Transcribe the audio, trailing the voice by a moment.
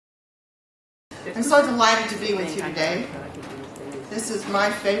I'm so delighted to be with you today. This is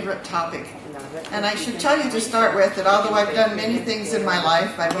my favorite topic. And I should tell you to start with that although I've done many things in my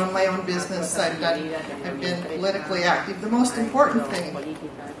life, I've owned my own business, I've been politically active, the most important thing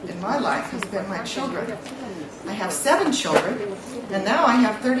in my life has been my children. I have 7 children, and now I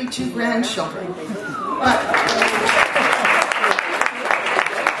have 32 grandchildren.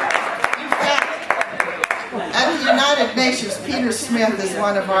 At the United Nations, Peter Smith is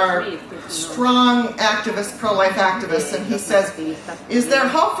one of our strong activists, pro-life activists, and he says, is there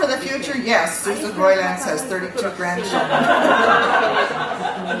hope for the future? Yes, Susan Roylance has 32 grandchildren.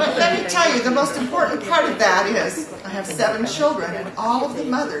 But let me tell you, the most important part of that is I have 7 children, and all of the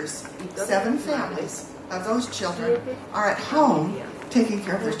mothers, 7 families of those children are at home taking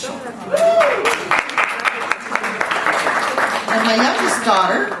care of their children. And my youngest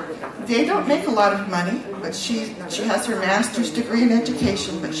daughter, they don't make a lot of money, but she has her master's degree in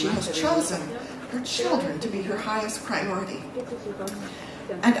education, but she has chosen her children to be her highest priority.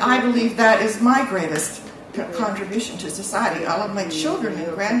 And I believe that is my greatest contribution to society. All of my children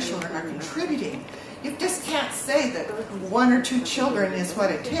and grandchildren are contributing. You just can't say that 1 or 2 children is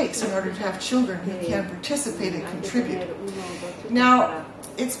what it takes in order to have children who can participate and contribute. Now,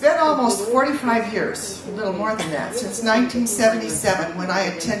 it's been almost 45 years, a little more than that, since 1977 when I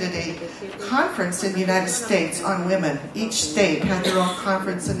attended a conference in the United States on women. Each state had their own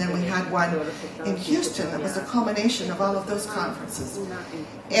conference, and then we had one in Houston that was a culmination of all of those conferences.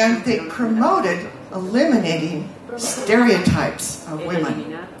 And they promoted eliminating stereotypes of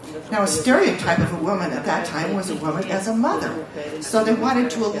women. Now, a stereotype of a woman at that time was a woman as a mother. So they wanted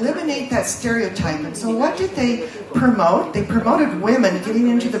to eliminate that stereotype. And so what did they promote? They promoted women getting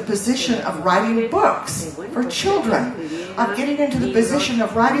into the position of writing books for children, of getting into the position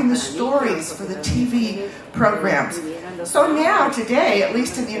of writing the stories for the TV programs. So now, today, at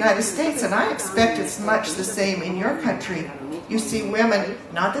least in the United States, and I expect it's much the same in your country, you see women,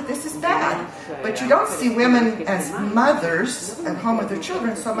 not that this is bad, but you don't see women as mothers at home with their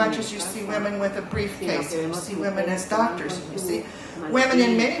children so much as you see women with a briefcase, and you see women as doctors, and you see women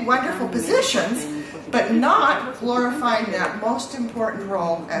in many wonderful positions, but not glorifying that most important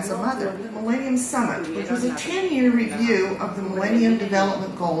role as a mother. The Millennium Summit, which was a 10-year review of the Millennium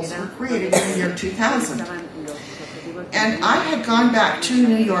Development Goals, were created in the year 2000. And I had gone back to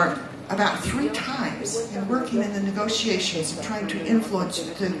New York about 3 times in working in the negotiations and trying to influence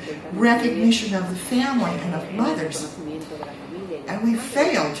the recognition of the family and of mothers. And we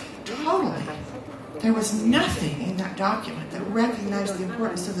failed totally. There was nothing in that document that recognized the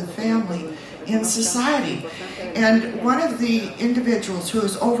importance of the family in society. And one of the individuals who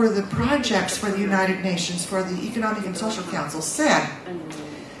was over the projects for the United Nations, for the Economic and Social Council, said,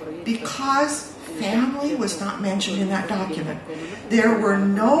 because family was not mentioned in that document, there were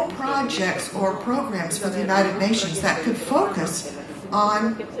no projects or programs for the United Nations that could focus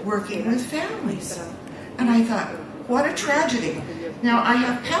on working with families. And I thought, what a tragedy. Now, I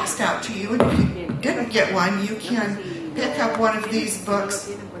have passed out to you, and if you didn't get one, you can pick up one of these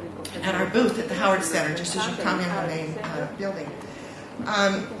books at our booth at the Howard Center, just as you come in the main building.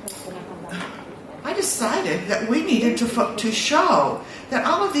 I decided that we needed to show that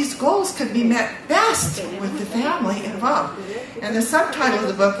all of these goals could be met best with the family involved. And the subtitle of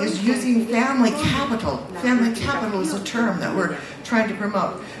the book is Using Family Capital. Family capital is a term that we're trying to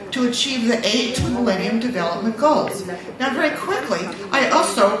promote to achieve the 8 Millennium Development Goals. Now, very quickly, we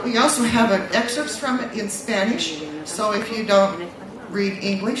also have excerpts from it in Spanish, so if you don't read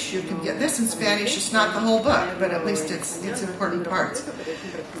English, you can get this in Spanish. It's not the whole book, but at least it's important parts.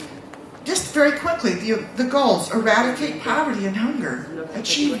 Just very quickly, the goals: eradicate poverty and hunger,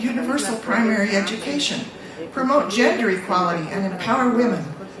 achieve universal primary education, promote gender equality and empower women,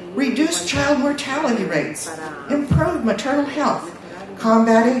 reduce child mortality rates, improve maternal health,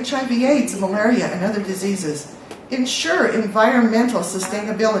 combat HIV/AIDS, malaria, and other diseases, ensure environmental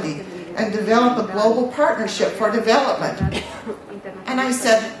sustainability, and develop a global partnership for development. And I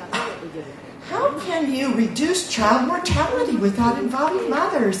said, how can you reduce child mortality without involving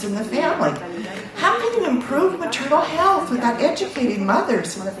mothers in the family? How can you improve maternal health without educating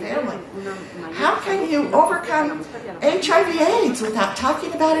mothers in the family? How can you overcome HIV/AIDS without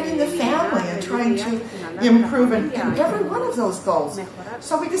talking about it in the family and trying to improve in every one of those goals?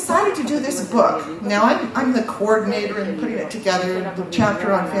 So we decided to do this book. Now, I'm the coordinator in putting it together, the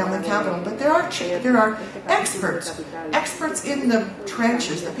chapter on family capital, but there are experts in the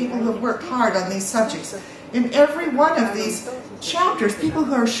trenches, the people who have worked hard on these subjects. In every one of these chapters, people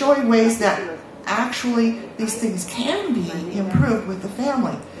who are showing ways that actually these things can be improved with the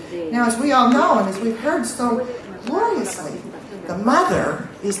family. Now, as we all know, and as we've heard so gloriously, the mother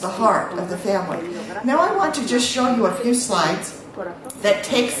is the heart of the family. Now I want to just show you a few slides that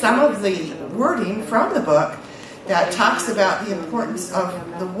take some of the wording from the book that talks about the importance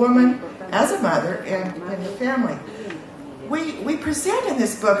of the woman as a mother and in the family. We present in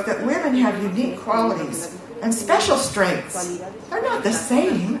this book that women have unique qualities and special strengths. They're not the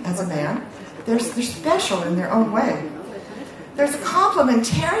same as a man. They're special in their own way. There's a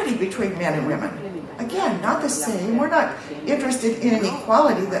complementarity between men and women. Again, not the same. We're not interested in an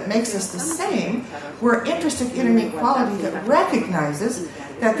equality that makes us the same. We're interested in an equality that recognizes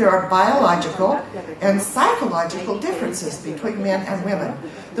that there are biological and psychological differences between men and women.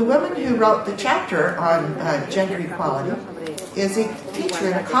 The woman who wrote the chapter on gender equality is a teacher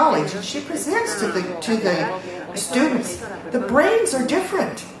in a college, and she presents to the students, the brains are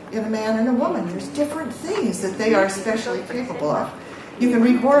different in a man and a woman. There's different things that they are especially capable of. You can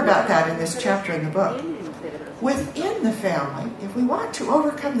read more about that in this chapter in the book. Within the family, if we want to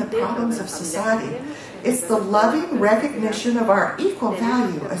overcome the problems of society, it's the loving recognition of our equal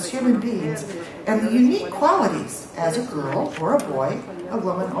value as human beings and the unique qualities as a girl or a boy, a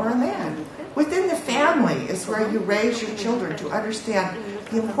woman or a man. Within the family is where you raise your children to understand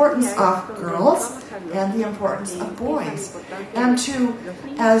the importance of girls and the importance of boys. And to,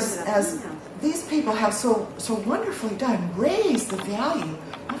 as these people have so wonderfully done, raise the value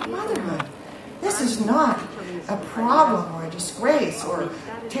of motherhood. This is not a problem or a disgrace or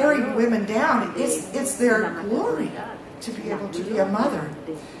tearing women down. It's their glory to be able to be a mother.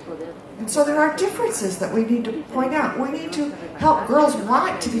 And so there are differences that we need to point out. We need to help girls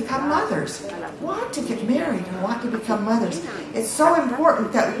want to become mothers, want to get married and want to become mothers. It's so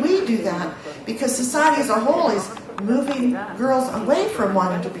important that we do that because society as a whole is moving girls away from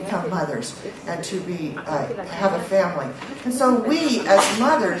wanting to become mothers and to have a family. And so we as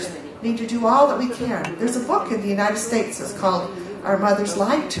mothers need to do all that we can. There's a book in the United States that's called Our Mothers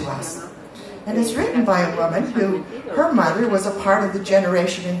Lied to Us. And it's written by a woman who, her mother was a part of the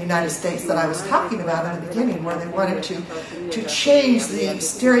generation in the United States that I was talking about in the beginning, where they wanted to change the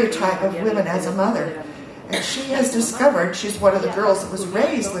stereotype of women as a mother. And she has discovered, she's one of the girls that was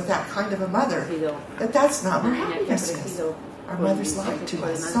raised with that kind of a mother, that that's not where happiness is. Our mothers lied to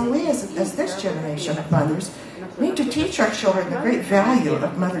us. So we, as this generation of mothers, need to teach our children the great value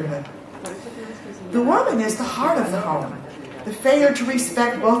of motherhood. The woman is the heart of the home. The failure to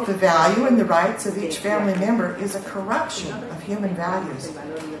respect both the value and the rights of each family member is a corruption of human values.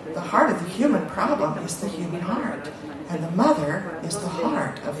 The heart of the human problem is the human heart, and the mother is the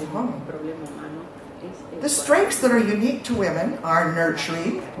heart of the home. The strengths that are unique to women are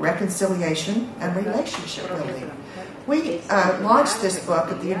nurturing, reconciliation, and relationship building. We launched this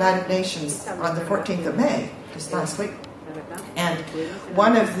book at the United Nations on the 14th of May, just last week. And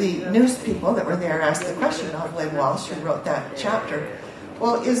one of the news people that were there asked the question of Lynn Walsh, who wrote that chapter,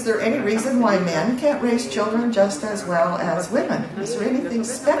 well, is there any reason why men can't raise children just as well as women? Is there anything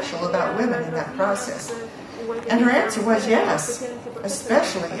special about women in that process? And her answer was yes,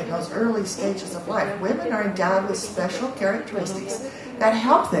 especially in those early stages of life. Women are endowed with special characteristics that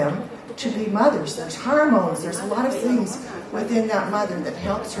help them to be mothers. There's hormones, there's a lot of things within that mother that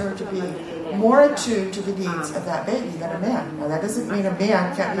helps her to be more attuned to the needs of that baby than a man. Now that doesn't mean a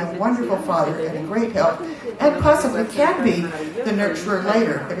man can't be a wonderful father and a great help, and possibly can be the nurturer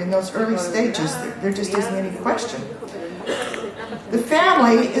later, but in those early stages there just isn't any question. The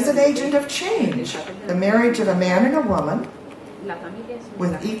family is an agent of change. The marriage of a man and a woman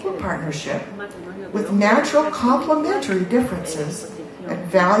with equal partnership, with natural complementary differences, and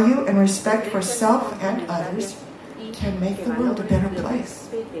value and respect for self and others can make the world a better place.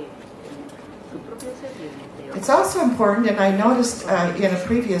 It's also important, and I noticed in a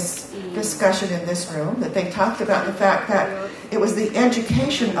previous discussion in this room that they talked about the fact that it was the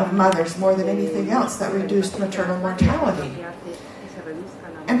education of mothers more than anything else that reduced maternal mortality.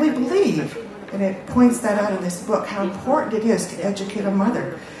 And we believe, and it points that out in this book, how important it is to educate a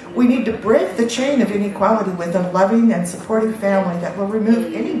mother. We need to break the chain of inequality with a loving and supportive family that will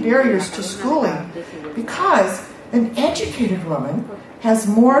remove any barriers to schooling, because an educated woman has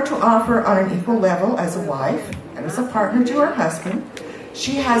more to offer on an equal level as a wife and as a partner to her husband.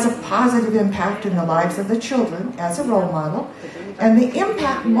 She has a positive impact in the lives of the children as a role model, and the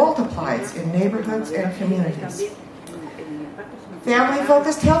impact multiplies in neighborhoods and communities.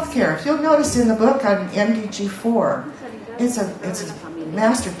 Family-focused healthcare. If you'll notice in the book on MDG 4, it's a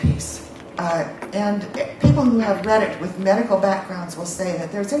masterpiece. And people who have read it with medical backgrounds will say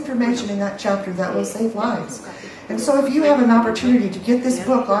that there's information in that chapter that will save lives. And so if you have an opportunity to get this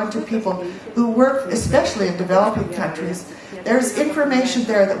book onto people who work, especially in developing countries, there's information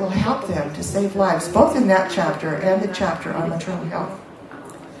there that will help them to save lives, both in that chapter and the chapter on maternal health.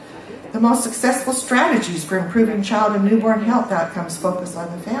 The most successful strategies for improving child and newborn health outcomes focus on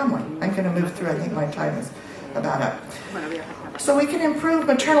the family. I'm going to move through, I think my time is about up. So we can improve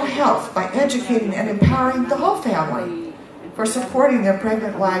maternal health by educating and empowering the whole family for supporting their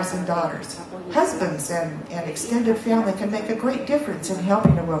pregnant wives and daughters. Husbands and extended family can make a great difference in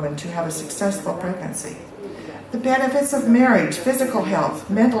helping a woman to have a successful pregnancy. The benefits of marriage, physical health,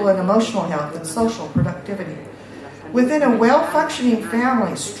 mental and emotional health, and social productivity. Within a well-functioning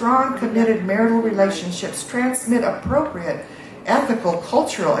family, strong, committed marital relationships transmit appropriate ethical,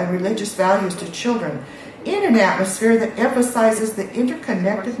 cultural, and religious values to children in an atmosphere that emphasizes the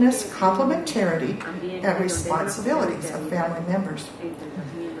interconnectedness, complementarity, and responsibilities of family members.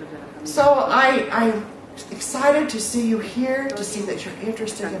 So I'm excited to see you here, to see that you're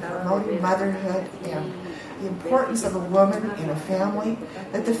interested in promoting motherhood and the importance of a woman in a family,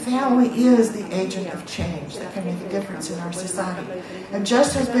 that the family is the agent of change that can make a difference in our society. And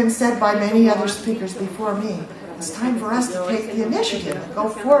just has been said by many other speakers before me, it's time for us to take the initiative and go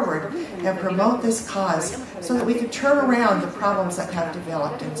forward and promote this cause so that we can turn around the problems that have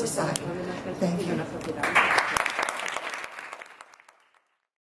developed in society. Thank you.